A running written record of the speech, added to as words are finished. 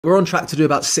We're on track to do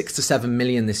about 6 to 7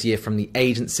 million this year from the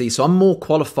agency, so I'm more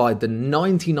qualified than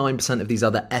 99% of these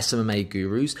other SMMA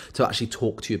gurus to actually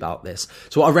talk to you about this.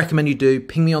 So what I recommend you do,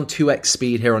 ping me on 2x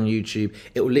speed here on YouTube.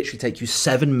 It will literally take you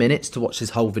 7 minutes to watch this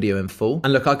whole video in full.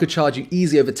 And look, I could charge you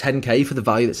easy over 10K for the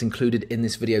value that's included in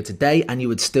this video today, and you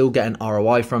would still get an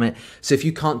ROI from it. So if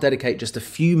you can't dedicate just a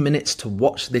few minutes to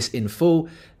watch this in full,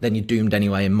 then you're doomed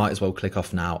anyway and might as well click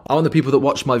off now. I want the people that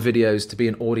watch my videos to be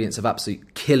an audience of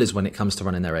absolute killers when it comes to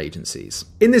running their agencies.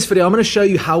 In this video, I'm going to show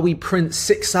you how we print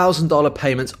 $6,000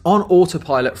 payments on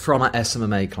autopilot from our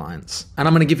SMMA clients. And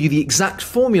I'm going to give you the exact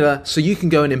formula so you can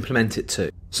go and implement it too.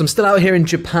 So I'm still out here in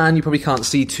Japan, you probably can't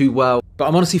see too well, but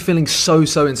I'm honestly feeling so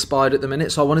inspired at the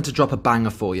minute, so I wanted to drop a banger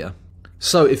for you.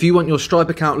 So if you want your Stripe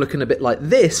account looking a bit like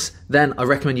this, then I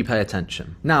recommend you pay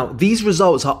attention. Now, these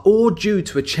results are all due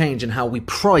to a change in how we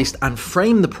priced and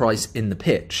framed the price in the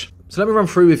pitch. So let me run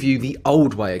through with you the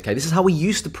old way, okay? This is how we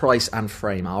used to price and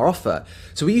frame our offer.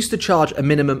 So we used to charge a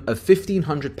minimum of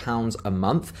 £1,500 a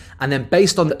month, and then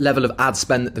based on the level of ad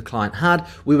spend that the client had,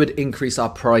 we would increase our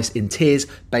price in tiers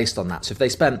based on that. So if they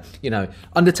spent,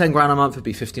 under 10 grand a month, it'd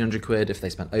be 1,500 quid. If they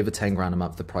spent over 10 grand a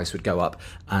month, the price would go up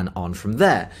and on from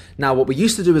there. Now, what we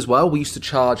used to do as well, we used to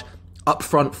charge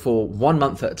upfront for 1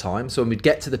 month at a time. So when we'd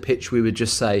get to the pitch, we would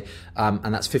just say,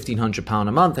 and that's £1,500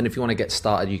 a month. And if you want to get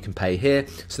started, you can pay here.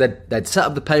 So they'd set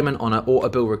up the payment on an auto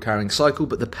bill recurring cycle,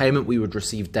 but the payment we would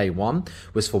receive day one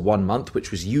was for 1 month, which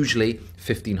was usually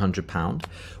 £1,500.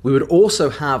 We would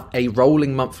also have a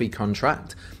rolling monthly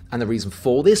contract. And the reason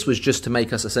for this was just to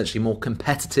make us essentially more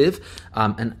competitive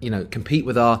and compete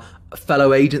with our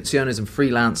fellow agency owners and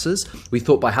freelancers. We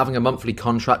thought by having a monthly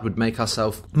contract would make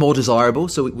ourselves more desirable,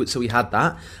 so we had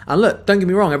that. And look, don't get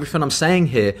me wrong, everything I'm saying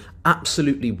here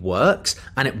absolutely works,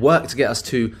 and it worked to get us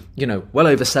to well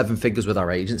over 7 figures with our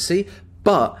agency,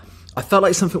 but I felt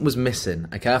like something was missing,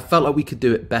 okay? I felt like we could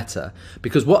do it better,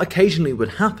 because what occasionally would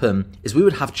happen is we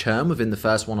would have churn within the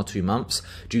first 1 or 2 months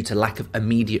due to lack of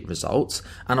immediate results,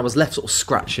 and I was left sort of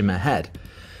scratching my head.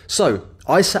 So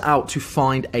I set out to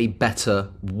find a better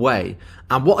way,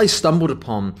 and what I stumbled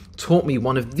upon taught me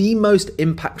one of the most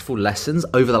impactful lessons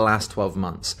over the last 12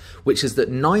 months, which is that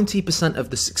 90% of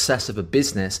the success of a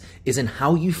business is in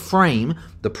how you frame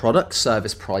the product,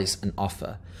 service, price, and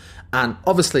offer. And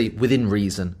obviously within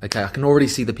reason, okay, I can already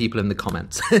see the people in the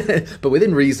comments, but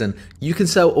within reason, you can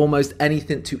sell almost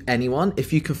anything to anyone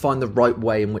if you can find the right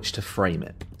way in which to frame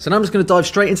it. So now I'm just gonna dive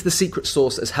straight into the secret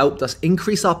sauce that has helped us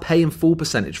increase our pay in full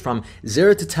percentage from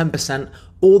 0 to 10%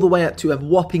 all the way up to a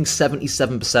whopping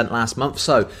 77% last month.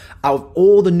 So out of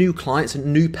all the new clients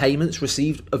and new payments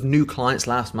received of new clients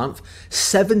last month,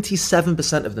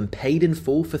 77% of them paid in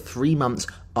full for 3 months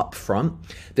up front.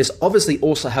 This obviously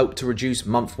also helped to reduce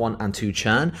month 1 and 2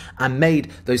 churn and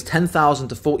made those £10,000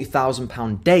 to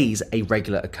 £40,000 days a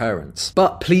regular occurrence.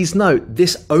 But please note,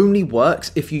 this only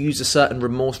works if you use a certain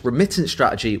remorse remittance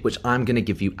strategy, which I'm going to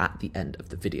give you at the end of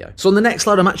the video. So on the next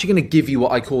slide, I'm actually going to give you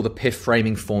what I call the PIF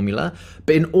framing formula.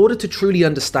 But in order to truly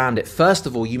understand it, first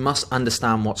of all, you must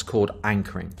understand what's called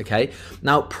anchoring, okay?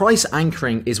 Now, price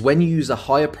anchoring is when you use a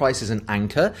higher price as an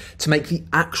anchor to make the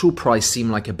actual price seem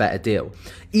like a better deal.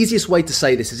 Easiest way to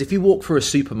say this is if you walk through a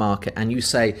supermarket and you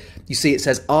see it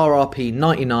says RRP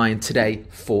 99, today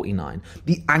 49.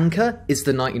 The anchor is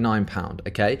the £99,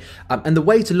 okay? And the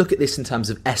way to look at this in terms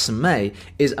of SMA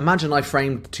is, imagine I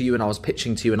framed to you and I was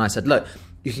pitching to you and I said, look,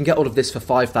 you can get all of this for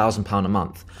 £5,000 a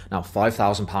month. Now,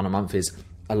 £5,000 a month is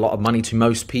a lot of money to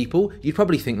most people. You'd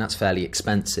probably think that's fairly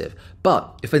expensive.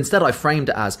 But if instead I framed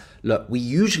it as, look, we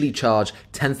usually charge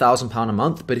 £10,000 a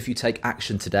month, but if you take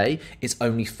action today, it's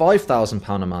only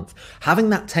 £5,000 a month.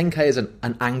 Having that 10K as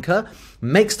an anchor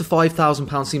makes the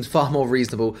 £5,000 seems far more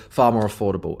reasonable, far more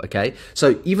affordable, okay?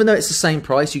 So even though it's the same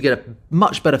price, you get a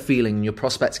much better feeling, and your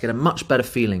prospects get a much better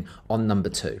feeling on number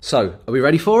 2. So are we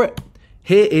ready for it?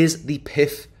 Here is the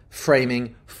PIF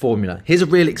framing formula. Here's a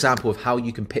real example of how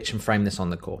you can pitch and frame this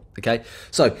on the call, okay?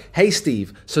 So, hey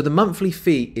Steve, so the monthly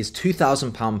fee is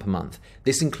 £2,000 per month.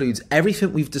 This includes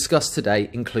everything we've discussed today,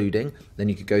 including, then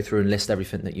you could go through and list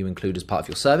everything that you include as part of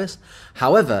your service.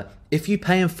 However, if you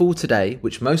pay in full today,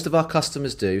 which most of our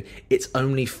customers do, it's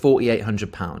only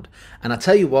 £4,800. And I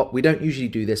tell you what, we don't usually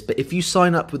do this, but if you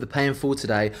sign up with the pay in full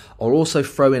today, I'll also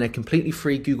throw in a completely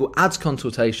free Google Ads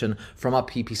consultation from our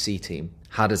PPC team.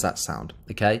 How does that sound?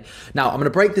 Okay. Now I'm going to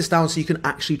break this down so you can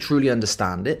actually truly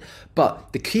understand it.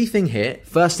 But the key thing here,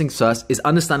 first things first, is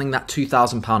understanding that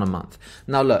 £2,000 a month.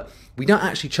 Now look, we don't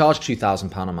actually charge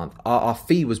 £2,000 a month. Our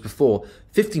fee was before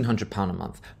 £1,500 a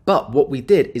month. But what we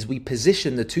did is we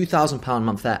positioned the £2,000 a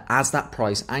month there as that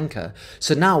price anchor.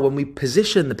 So now when we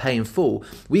position the pay in full,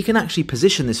 we can actually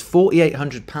position this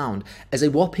 £4,800 as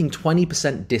a whopping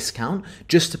 20% discount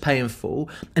just to pay in full.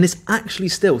 And it's actually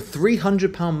still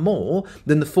 £300 more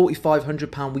than the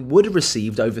 £4,500 we would have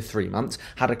received over 3 months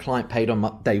had a client paid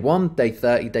on day 1, day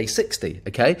 30, day 60,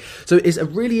 okay? So it's a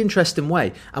really interesting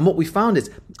way. And what we found is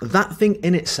that thing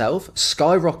in itself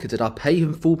skyrocketed our pay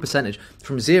in full percentage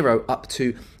from 0 up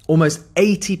to almost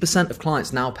 80% of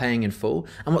clients now paying in full.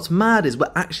 And what's mad is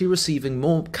we're actually receiving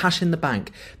more cash in the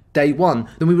bank day 1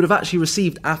 than we would have actually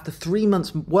received after 3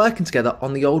 months working together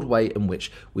on the old way in which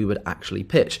we would actually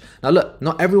pitch. Now look,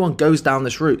 not everyone goes down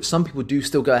this route. Some people do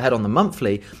still go ahead on the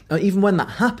monthly. Even when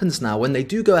that happens now, when they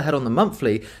do go ahead on the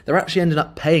monthly, they're actually ended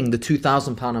up paying the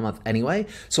 £2,000 a month anyway.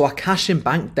 So our cash in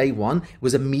bank day 1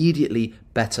 was immediately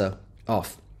better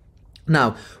off.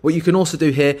 Now, what you can also do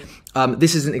here,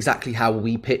 this isn't exactly how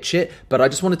we pitch it, but I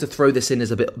just wanted to throw this in as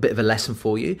a bit of a lesson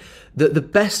for you. The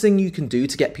best thing you can do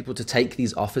to get people to take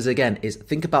these offers, again, is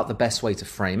think about the best way to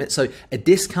frame it. So a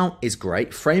discount is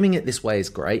great. Framing it this way is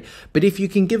great. But if you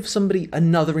can give somebody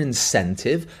another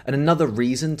incentive and another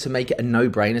reason to make it a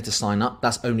no-brainer to sign up,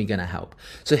 that's only going to help.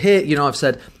 So here, I've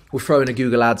said, we're throwing a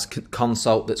Google Ads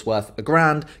consult that's worth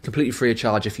 $1,000, completely free of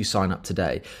charge if you sign up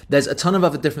today. There's a ton of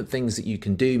other different things that you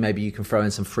can do. Maybe you can throw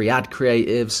in some free ad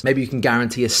creatives. Maybe you can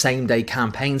guarantee a same-day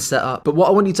campaign setup. But what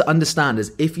I want you to understand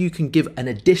is if you can give an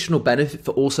additional benefit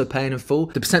for also paying in full,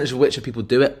 the percentage of which of people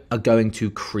do it are going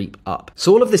to creep up.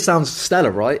 So all of this sounds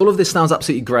stellar, right? All of this sounds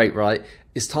absolutely great, right?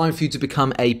 It's time for you to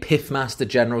become a Piff Master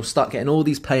General, start getting all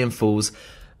these pay in fulls.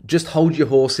 Just hold your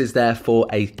horses there for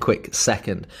a quick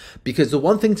second, because the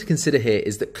one thing to consider here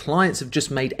is that clients have just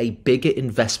made a bigger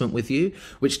investment with you,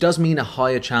 which does mean a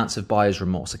higher chance of buyer's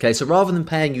remorse. Okay, so rather than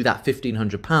paying you that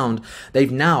 £1,500,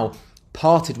 they've now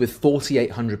parted with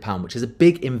 £4,800, which is a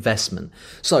big investment.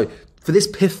 So for this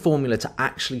PIF formula to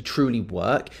actually truly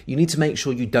work, you need to make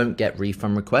sure you don't get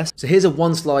refund requests. So here's a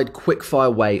 1-slide quick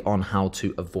fire way on how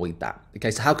to avoid that.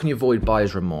 Okay, so how can you avoid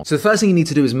buyer's remorse? So the first thing you need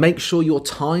to do is make sure your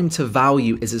time to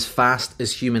value is as fast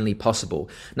as humanly possible.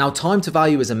 Now, time to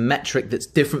value is a metric that's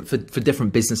different for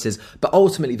different businesses, but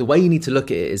ultimately the way you need to look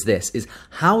at it is this, is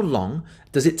how long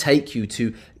does it take you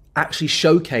to actually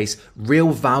showcase real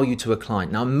value to a client?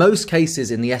 Now, in most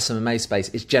cases in the SMMA space,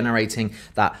 it's generating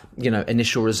that,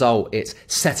 initial result. It's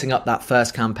setting up that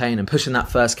first campaign and pushing that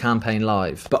first campaign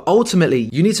live. But ultimately,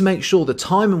 you need to make sure the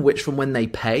time in which from when they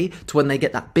pay to when they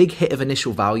get that big hit of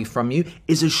initial value from you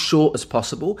is as short as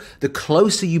possible. The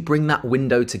closer you bring that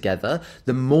window together,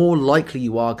 the more likely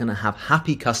you are going to have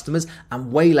happy customers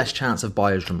and way less chance of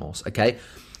buyer's remorse, okay?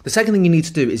 The second thing you need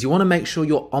to do is you want to make sure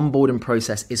your onboarding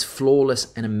process is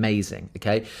flawless and amazing,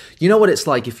 okay? You know what it's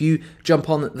like if you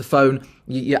jump on the phone,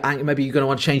 maybe you're going to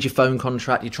want to change your phone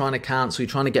contract, you're trying to cancel,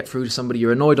 you're trying to get through to somebody,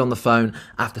 you're annoyed on the phone.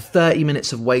 After 30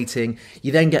 minutes of waiting,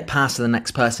 you then get past to the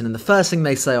next person, and the first thing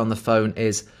they say on the phone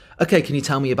is, okay, can you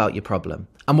tell me about your problem?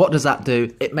 And what does that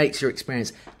do? It makes your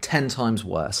experience 10 times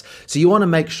worse. So you want to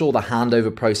make sure the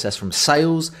handover process from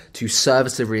sales to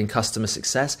service delivery and customer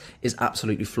success is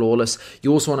absolutely flawless.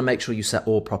 You also want to make sure you set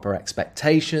all proper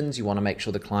expectations. You want to make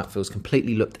sure the client feels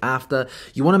completely looked after.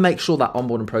 You want to make sure that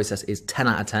onboarding process is 10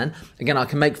 out of 10. Again, I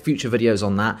can make future videos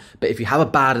on that, but if you have a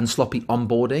bad and sloppy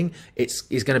onboarding, it's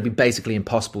going to be basically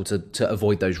impossible to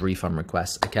avoid those refund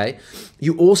requests, okay?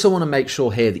 You also want to make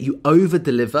sure here that you over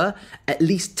deliver at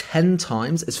least 10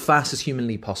 times as fast as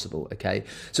humanly possible, okay?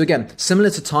 So again, similar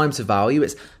to time to value,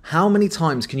 it's how many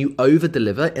times can you over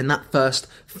deliver in that first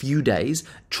few days?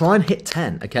 Try and hit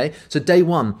 10, okay? So day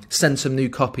 1, send some new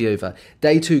copy over.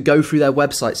 Day 2, go through their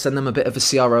website, send them a bit of a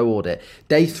CRO audit.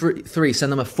 Day 3,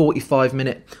 send them a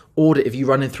 45-minute audit if you're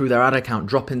running through their ad account,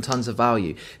 drop in tons of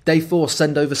value. Day 4,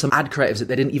 send over some ad creatives that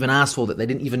they didn't even ask for, that they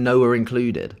didn't even know were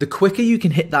included. The quicker you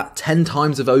can hit that 10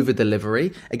 times of over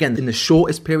delivery, again, in the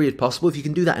shortest period possible, if you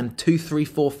can do that in 2, 3,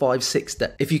 4, 5, 6 days,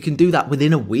 if you can do that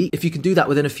within a week, if you can do that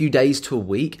within a few days to a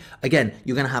week, again,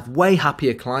 you're going to have way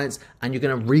happier clients and you're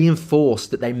going to reinforce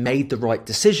that they made the right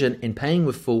decision in paying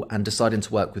with full and deciding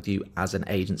to work with you as an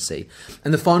agency.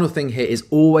 And the final thing here is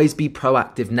always be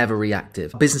proactive, never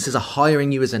reactive. Businesses are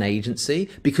hiring you as an agency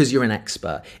because you're an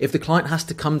expert. If the client has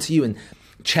to come to you and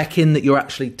check in that you're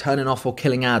actually turning off or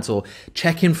killing ads, or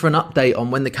check in for an update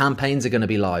on when the campaigns are going to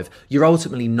be live, you're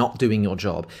ultimately not doing your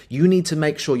job. You need to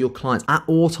make sure your clients at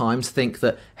all times think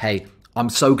that, hey, I'm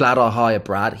so glad I hired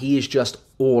Brad. He is just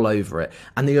all over it.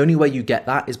 And the only way you get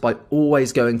that is by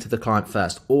always going to the client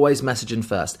first, always messaging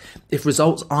first. If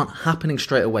results aren't happening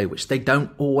straight away, which they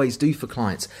don't always do for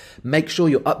clients, make sure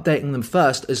you're updating them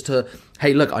first as to,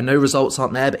 hey, look, I know results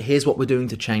aren't there, but here's what we're doing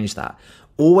to change that.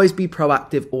 always be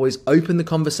proactive, always open the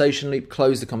conversation loop,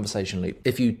 close the conversation loop.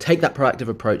 If you take that proactive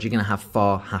approach, you're gonna have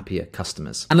far happier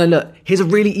customers. And then look, here's a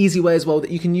really easy way as well that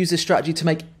you can use this strategy to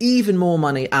make even more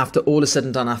money after all is said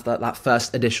and done, after that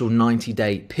first initial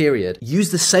 90-day period.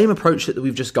 Use the same approach that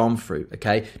we've just gone through,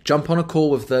 okay? Jump on a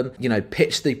call with them,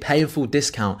 pitch the pay in full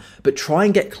discount, but try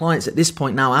and get clients at this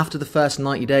point now, after the first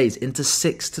 90 days, into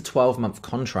 6 to 12 month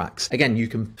contracts. Again, you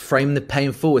can frame the pay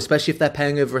in full, especially if they're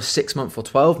paying over a 6-month or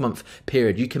 12-month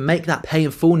period. You can make that pay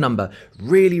in full number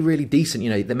really, really decent.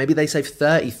 Maybe they save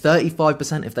 30,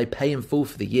 35% if they pay in full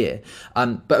for the year.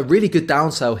 But a really good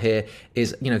downsell here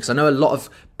is, because I know a lot of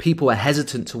people are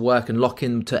hesitant to work and lock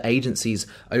into agencies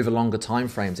over longer time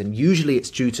frames, and usually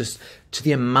it's due to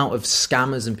the amount of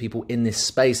scammers and people in this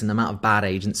space and the amount of bad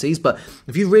agencies. But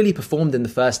if you've really performed in the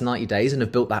first 90 days and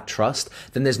have built that trust,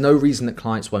 then there's no reason that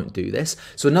clients won't do this.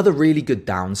 So another really good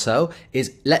downsell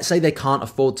is, let's say they can't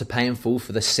afford to pay in full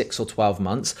for the 6 or 12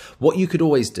 months. What you could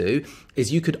always do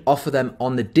is you could offer them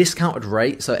on the discounted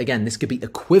rate. So again, this could be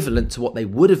equivalent to what they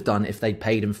would have done if they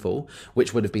paid in full,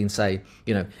 which would have been, say,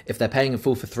 if they're paying in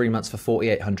full for 3 months for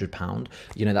 £4,800,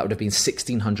 that would have been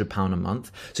 £1,600 a month.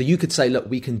 So you could say, look,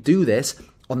 we can do this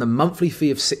on the monthly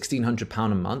fee of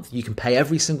 £1,600 a month. You can pay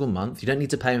every single month. You don't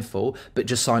need to pay in full, but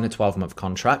just sign a 12-month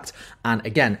contract. And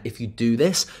again, if you do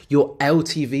this, your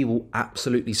LTV will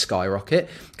absolutely skyrocket,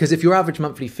 because if your average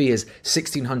monthly fee is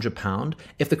 £1,600,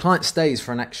 if the client stays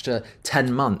for an extra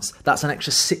 10 months, that's an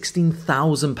extra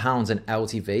 £16,000 in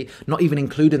LTV, not even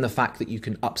including the fact that you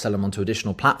can upsell them onto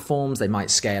additional platforms. They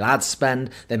might scale ad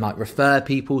spend, they might refer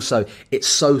people. So it's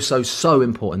so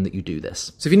important that you do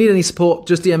this. So if you need any support,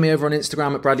 just DM me over on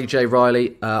Instagram at Bradley J.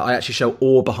 Riley. I actually show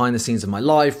all behind the scenes of my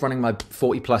life, running my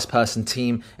 40+ person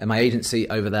team and my agency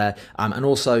over there. And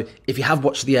also, if you have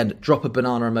watched to the end, drop a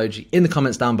banana emoji in the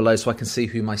comments down below so I can see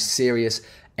who my serious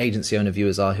agency owner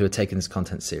viewers are who are taking this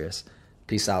content serious.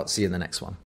 Peace out. See you in the next one.